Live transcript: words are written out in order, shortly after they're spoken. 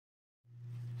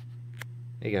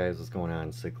Hey guys, what's going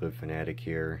on? Cichlid Fanatic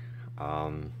here.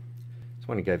 Just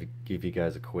want to give you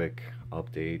guys a quick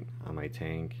update on my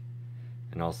tank,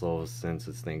 and also since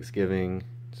it's Thanksgiving,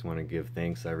 just want to give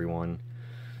thanks to everyone.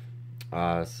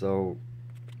 So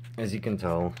as you can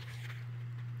tell,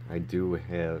 I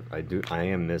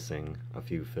am missing a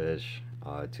few fish.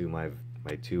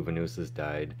 My two Venusas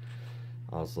died.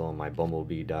 Also, my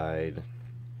Bumblebee died.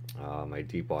 My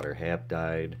Deepwater Hap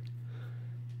died,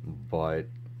 but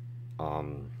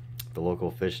the local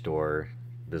fish store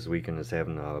this weekend is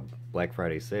having a Black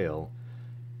Friday sale,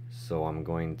 so I'm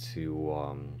going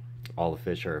to all the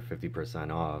fish are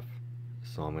 50% off,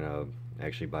 so I'm gonna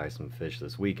actually buy some fish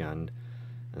this weekend,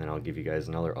 and then I'll give you guys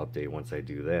another update once I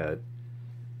do that.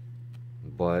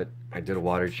 But I did a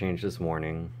water change this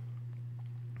morning,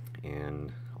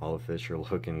 and all the fish are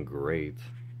looking great,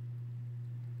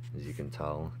 as you can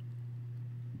tell.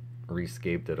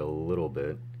 Rescaped it a little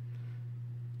bit.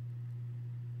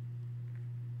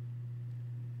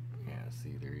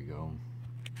 See, there you go.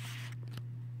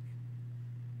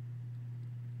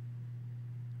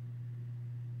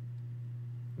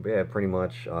 But yeah, pretty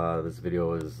much this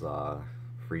video is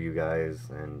for you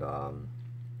guys, and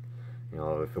you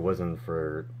know, if it wasn't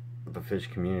for the fish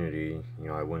community, you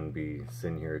know, I wouldn't be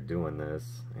sitting here doing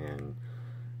this. And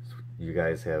you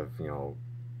guys have, you know,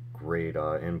 great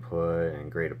input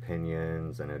and great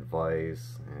opinions and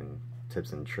advice and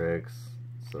tips and tricks.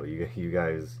 So you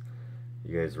guys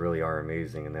really are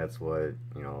amazing, and that's what,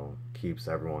 you know, keeps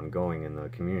everyone going in the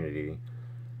community.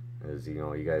 Is, you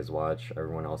know, you guys watch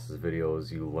everyone else's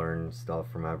videos, you learn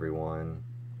stuff from everyone,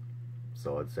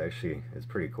 so it's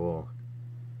pretty cool.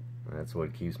 And that's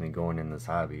what keeps me going in this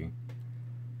hobby,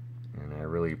 and I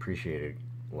really appreciate it,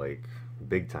 like,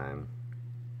 big time.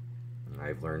 And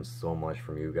I've learned so much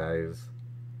from you guys,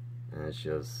 and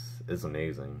it's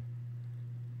amazing.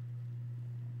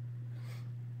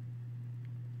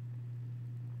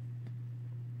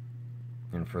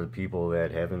 And for the people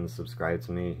that haven't subscribed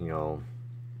to me, you know,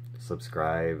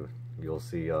 subscribe. You'll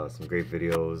see some great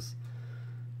videos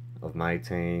of my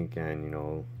tank, and, you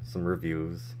know, some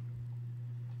reviews,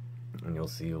 and you'll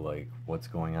see like what's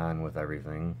going on with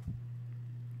everything.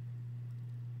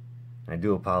 I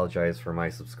do apologize for my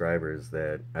subscribers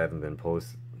that I haven't been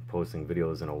posting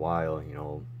videos in a while. You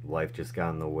know, life just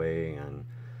got in the way and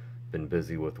been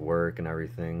busy with work and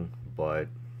everything, but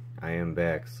I am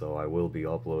back, so I will be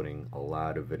uploading a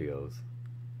lot of videos.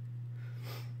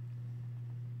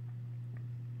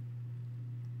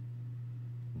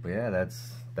 But yeah,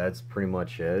 that's pretty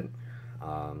much it.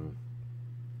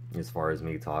 As far as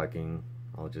me talking,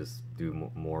 I'll just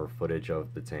do more footage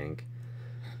of the tank.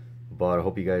 But I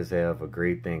hope you guys have a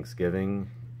great Thanksgiving,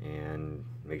 and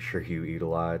make sure you eat a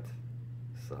lot.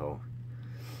 So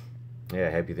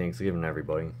yeah, happy Thanksgiving,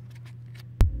 everybody.